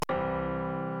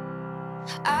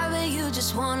I bet you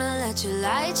just wanna let your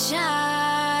light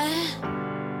shine.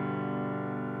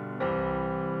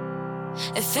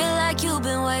 It feel like you've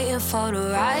been waiting for the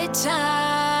right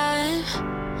time.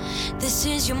 This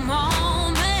is your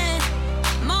moment,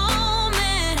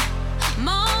 moment,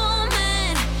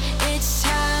 moment. It's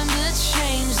time to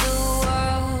change the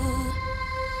world.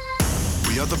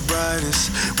 We are the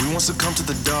brightest, we won't succumb to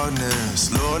the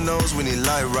darkness. Lord knows we need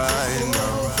light right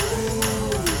now.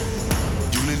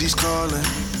 Unity's calling,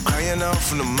 crying out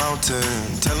from the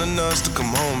mountain, telling us to come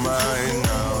home right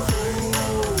now.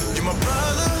 You're my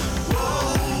brother,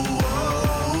 whoa,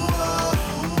 whoa,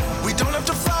 whoa. We don't have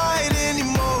to fight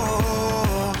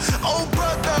anymore, oh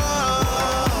brother.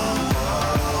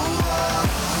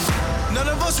 None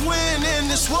of us win in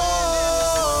this war.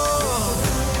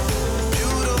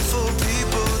 Beautiful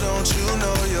people, don't you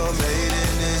know you're made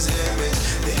in His image,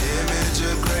 the image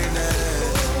of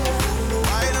greatness.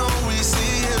 Why don't we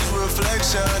see His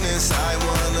reflection inside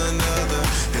one another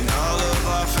in all of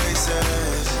our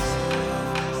faces?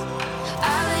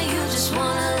 I bet you just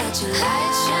wanna let your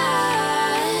light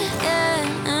shine. Yeah,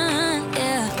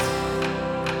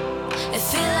 yeah. It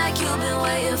feel like you've been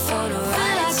waiting for the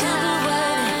right time.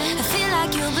 I feel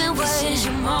like you've been waiting. This is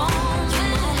your moment.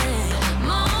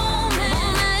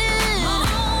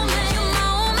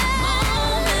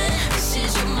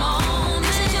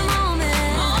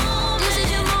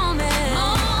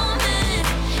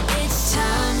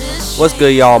 What's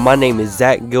good, y'all? My name is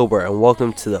Zach Gilbert, and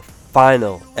welcome to the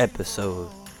final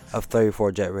episode of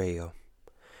 34 Jet Radio.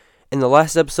 In the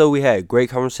last episode, we had a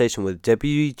great conversation with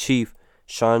Deputy Chief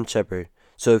Shaun Shepard,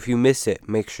 so if you missed it,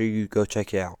 make sure you go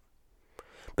check it out.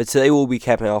 But today we'll be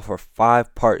capping off our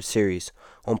 5-part series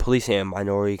on policing and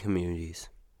minority communities.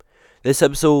 This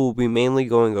episode will be mainly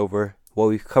going over what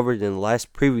we've covered in the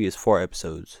previous 4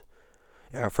 episodes.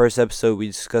 In our first episode, we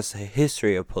discussed the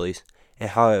history of police and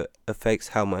how it affects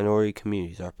how minority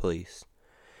communities are policed.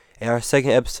 In our second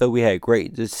episode, we had a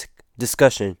great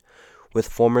discussion with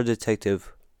former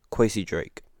detective Quasi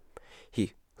Drake,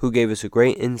 who gave us a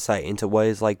great insight into what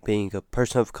it's like being a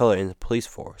person of color in the police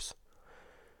force.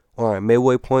 On our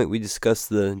midway point, we discussed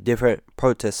the different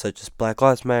protests such as Black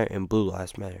Lives Matter and Blue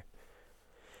Lives Matter.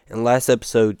 In the last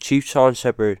episode, Chief Shaun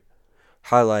Shepard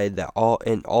highlighted that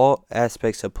in all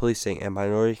aspects of policing and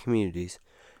minority communities,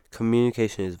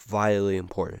 communication is vitally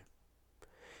important.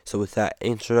 So with that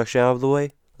introduction out of the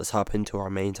way, let's hop into our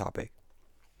main topic.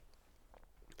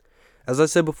 As I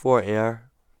said before in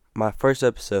my first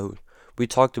episode, we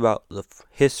talked about the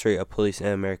history of police in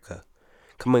America,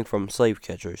 coming from slave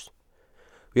catchers.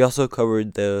 We also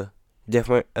covered the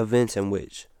different events in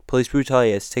which police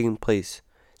brutality has taken place,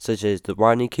 such as the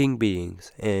Rodney King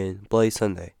beatings and Bloody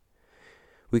Sunday.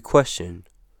 We questioned,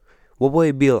 what would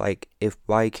it be like if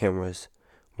body cameras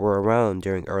were around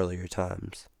during earlier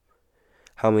times?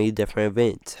 How many different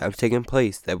events have taken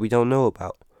place that we don't know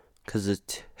about because the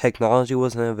technology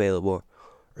wasn't available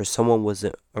or someone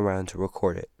wasn't around to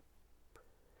record it?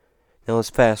 Now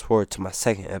let's fast forward to my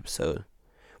second episode,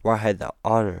 where I had the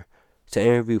honor to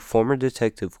interview former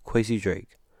detective Quasi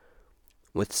Drake.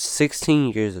 With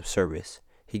 16 years of service,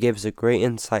 he gave us a great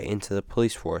insight into the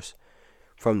police force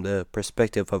from the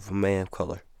perspective of a man of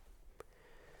color.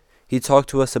 He talked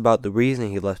to us about the reason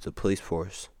he left the police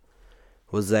force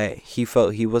was that he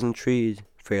felt he wasn't treated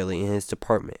fairly in his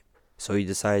department, so he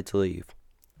decided to leave.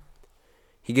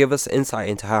 He gave us insight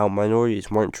into how minorities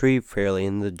weren't treated fairly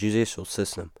in the judicial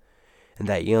system, and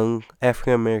that young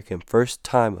African-American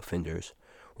first-time offenders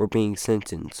were being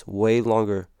sentenced way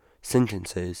longer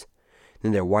sentences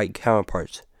than their white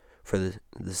counterparts for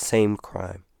the same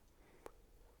crime.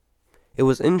 It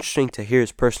was interesting to hear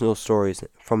his personal stories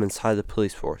from inside the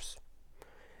police force.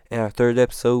 In our third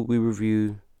episode, we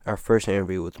reviewed our first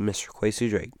interview with Mr. Quasi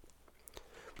Drake.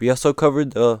 We also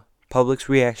covered the public's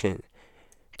reaction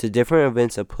to different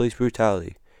events of police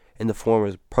brutality in the form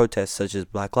of protests such as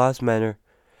Black Lives Matter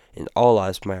and All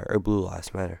Lives Matter or Blue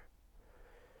Lives Matter.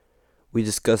 We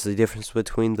discussed the difference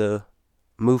between the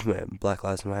movement Black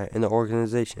Lives Matter and the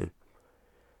organization.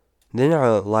 Then in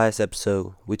our last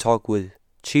episode, we talked with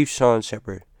Chief Shaun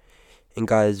Shepard and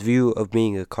got his view of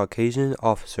being a Caucasian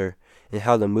officer and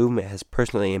how the movement has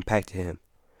personally impacted him.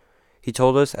 He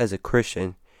told us as a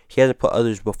Christian, he had to put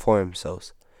others before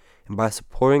himself, and by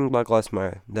supporting Black Lives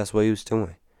Matter, that's what he was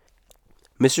doing.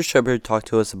 Mr. Shepard talked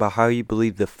to us about how he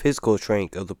believed the physical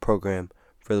strength of the program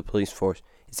for the police force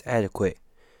is adequate.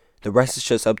 The rest is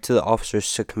just up to the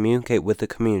officers to communicate with the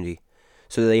community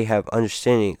so they have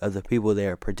understanding of the people they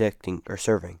are protecting or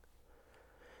serving.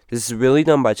 This is really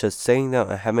done by just sitting down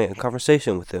and having a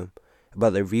conversation with them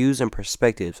about their views and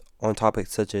perspectives on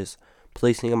topics such as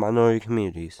policing in minority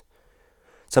communities.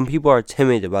 Some people are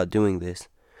timid about doing this,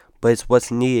 but it's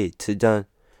what's needed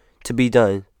to be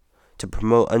done to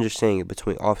promote understanding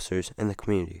between officers and the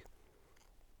community.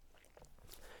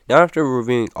 Now, after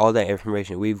reviewing all that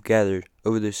information we've gathered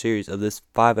over the series of this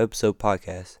 5-episode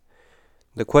podcast,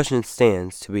 the question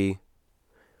stands to be,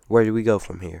 where do we go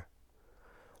from here?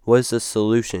 What is the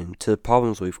solution to the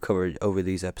problems we've covered over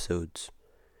these episodes?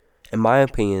 In my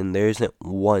opinion, there isn't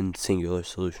one singular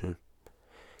solution.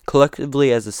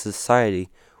 Collectively as a society,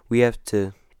 we have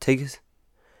to take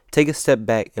a step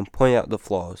back and point out the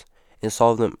flaws and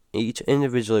solve them each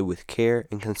individually with care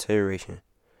and consideration.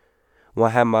 When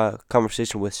I had my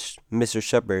conversation with Mr.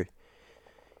 Shepard,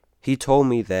 he told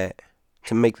me that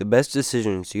to make the best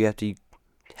decisions, you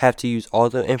have to use all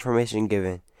the information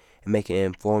given and make an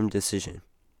informed decision.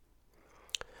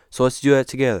 So let's do that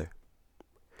together.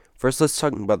 First, let's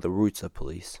talk about the roots of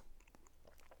police.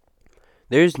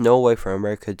 There is no way for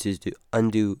America to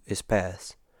undo its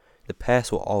past. The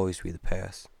past will always be the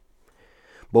past.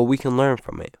 But we can learn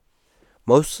from it.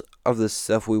 Most of the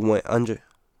stuff we went under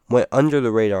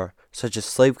the radar, such as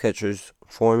slave catchers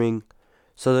forming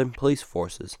Southern police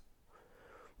forces.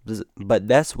 But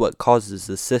that's what causes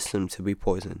the system to be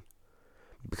poisoned.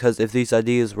 Because if these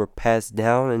ideas were passed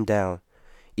down and down,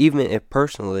 even if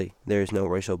personally there is no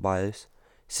racial bias,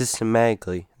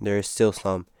 systematically there is still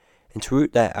some. And to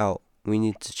root that out, we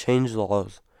need to change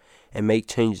laws and make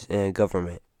changes in our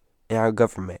government,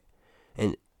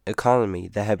 and economy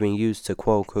that have been used to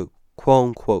quote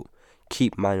unquote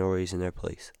keep minorities in their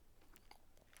place.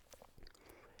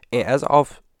 And as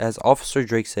Officer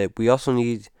Drake said, we also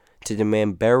need to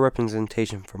demand better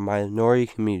representation for minority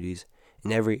communities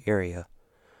in every area,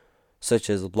 such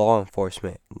as law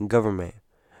enforcement, government,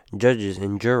 judges,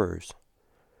 and jurors.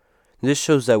 This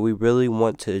shows that we really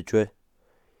want to address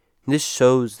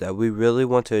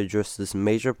this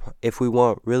major. If we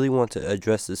really want to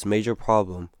address this major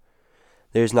problem,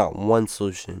 there is not one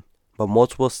solution, but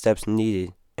multiple steps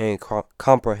needed and a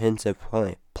comprehensive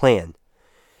plan.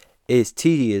 It is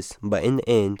tedious, but in the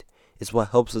end, is what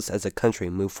helps us as a country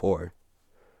move forward.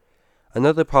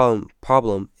 Another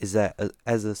problem is that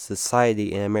as a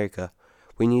society in America,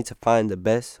 we need to find the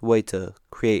best way to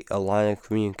create a line of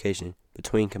communication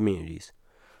between communities.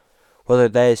 Whether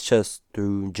that is just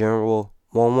through general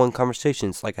one-on-one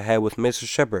conversations like I had with Mr.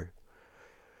 Shepard,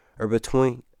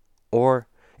 or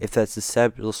if that's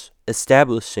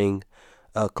establishing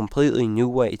a completely new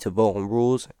way to vote on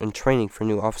rules and training for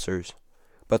new officers.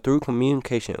 But through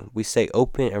communication, we stay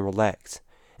open and relaxed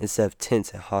instead of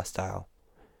tense and hostile.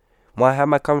 When I had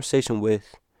my conversation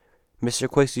with Mr.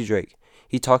 Quincy Drake,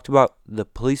 he talked about the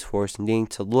police force needing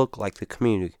to look like the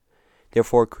community,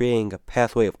 therefore creating a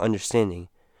pathway of understanding,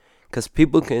 because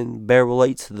people can better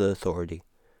relate to the authority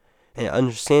and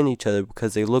understand each other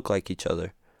because they look like each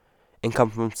other and come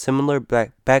from similar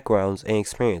backgrounds and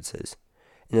experiences.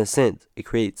 In a sense, it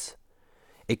creates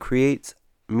a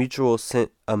mutual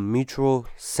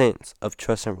sense of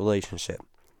trust and relationship.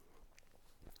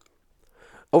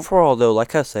 Overall, though,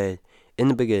 like I said in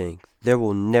the beginning, there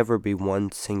will never be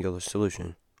one singular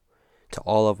solution to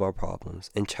all of our problems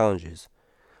and challenges,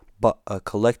 but a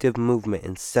collective movement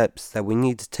and steps that we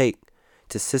need to take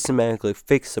to systematically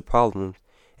fix the problems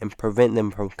and prevent them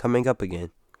from coming up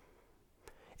again.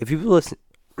 If you listen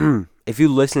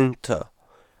to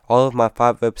all of my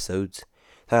 5 episodes,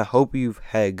 then I hope you've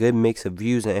had a good mix of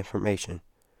views and information.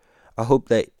 I hope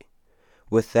that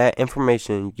with that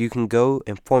information, you can go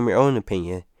and form your own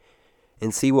opinion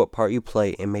and see what part you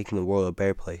play in making the world a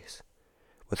better place.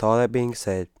 With all that being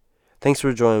said, thanks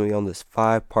for joining me on this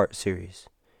 5-part series,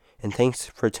 and thanks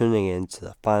for tuning in to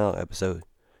the final episode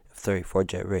of 34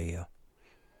 Jet Radio.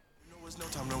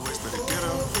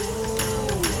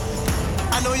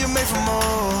 I know you're made for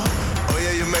more. Oh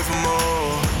yeah, you're made for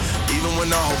more. Even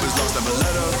when all hope is lost, never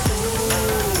let up.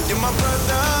 You're my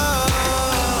brother.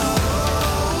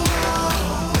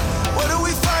 What are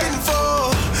we fighting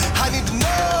for? I need to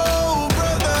know,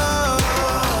 brother.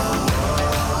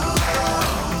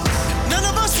 None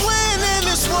of us win in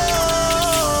this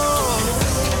world.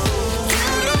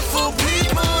 Beautiful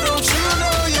people, don't you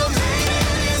know you're made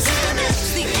in His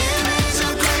image? The image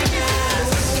of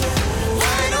greatness.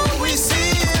 Why don't we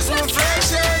see His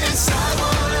reflection inside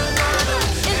one another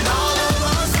in all of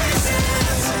our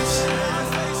faces?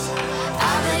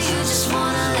 I bet you just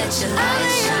wanna let your light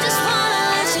shine.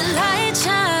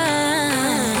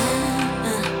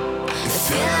 I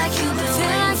feel like you've